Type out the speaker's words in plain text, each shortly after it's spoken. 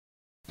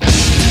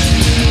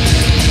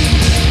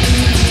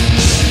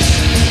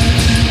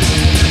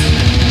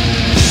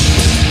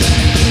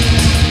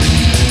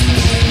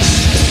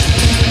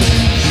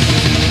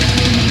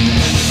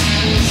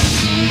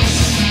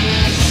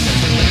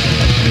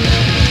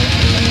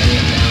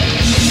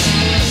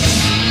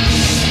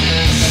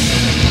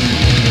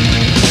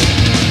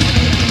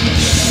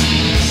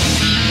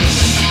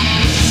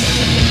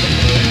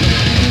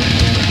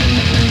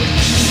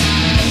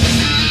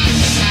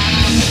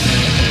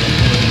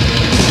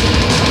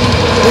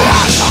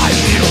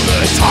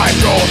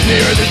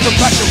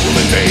perpetual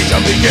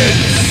invasion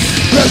begins.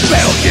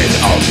 Rebellion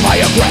of my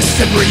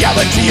aggressive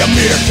reality, a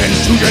mere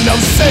contusion of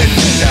sin.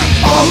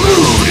 A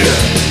mood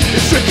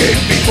is stricken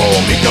before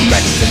me,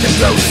 commences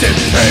explosive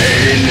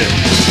pain.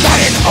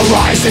 Panic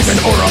arises, an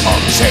aura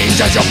of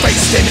change as you're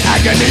faced in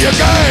agony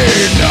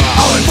again.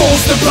 I'll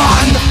enforce the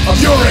plan of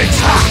your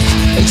attack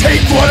and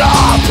take what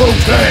I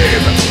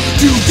proclaim.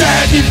 To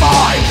dare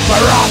defy my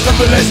wrath of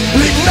bliss,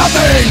 leave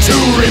nothing to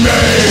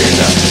remain.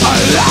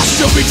 Alas,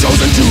 you'll be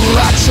chosen to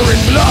rapture in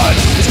blood,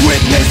 as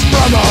witness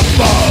from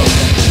above.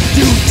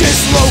 To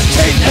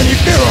dislocate any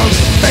fear of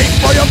fate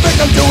for your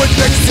victim to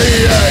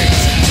asphyxiate.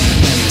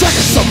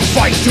 Some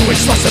fight to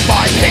express it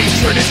by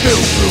hatred is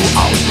filled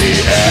throughout the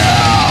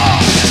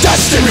air.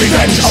 Destined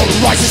revenge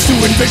arises to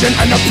envision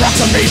and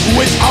approximate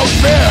without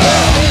fear.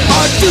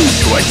 I do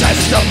you a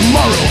test of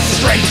moral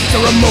strength,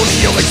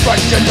 ceremonial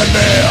expression to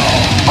bear.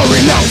 A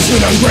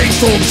renouncement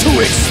ungrateful to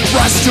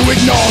express, to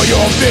ignore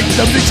your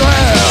victim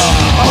betrayal.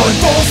 I'll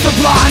enforce the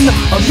plan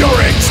of your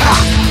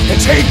attack and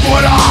take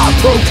what I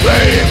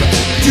proclaim.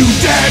 To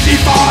dare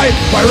defy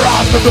my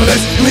wrath of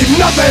bliss, leave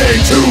nothing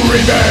to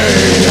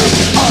remain.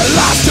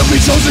 Alas, you'll be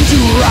chosen to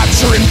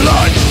rapture in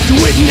blood, to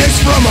witness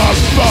from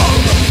above.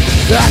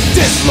 That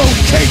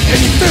dislocate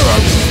any fear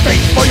of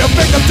fate for your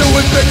victim to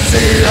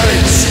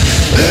asphyxiate.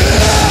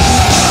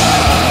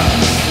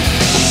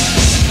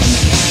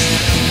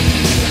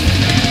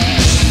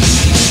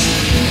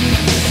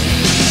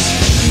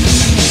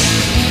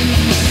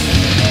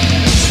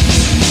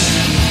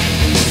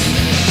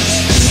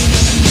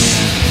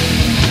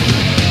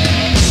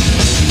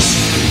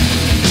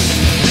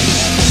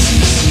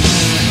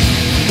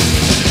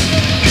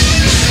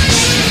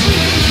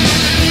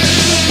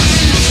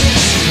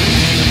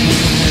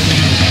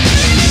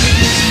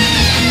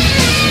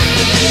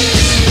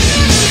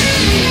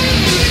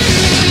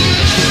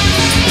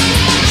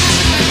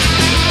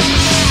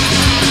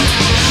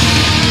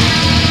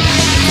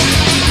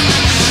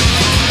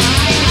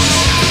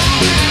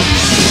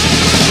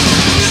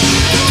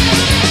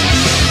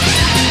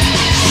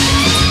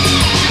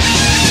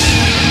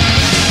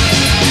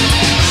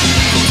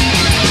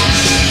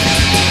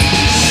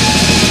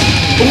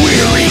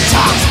 Weary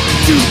task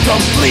to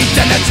complete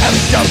an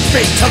attempt of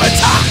fatal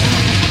attack.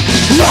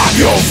 Rob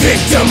your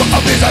victim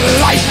of his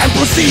life and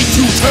proceed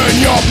to turn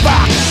your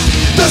back.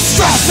 The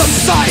stress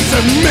subsides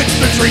amidst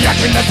the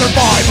reaction that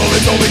survival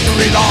is only to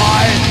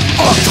rely.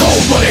 A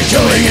cold-blooded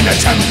killing in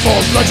attempt for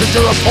pleasure,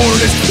 your opponent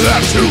is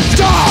left to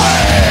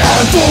die.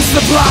 I'll enforce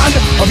the plan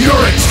of your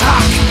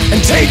attack and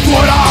take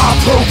what I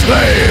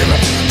proclaim.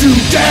 To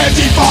dare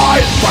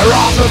defy my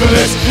wrath of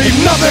bliss, leave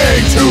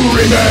nothing to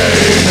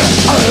remain.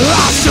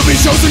 Alas, you'll be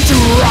chosen to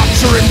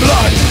rapture in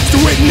blood, to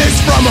witness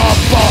from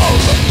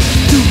above.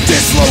 To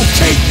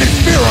dislocate in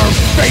fear of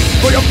fate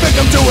for your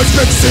victim to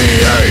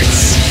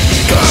asphyxiate.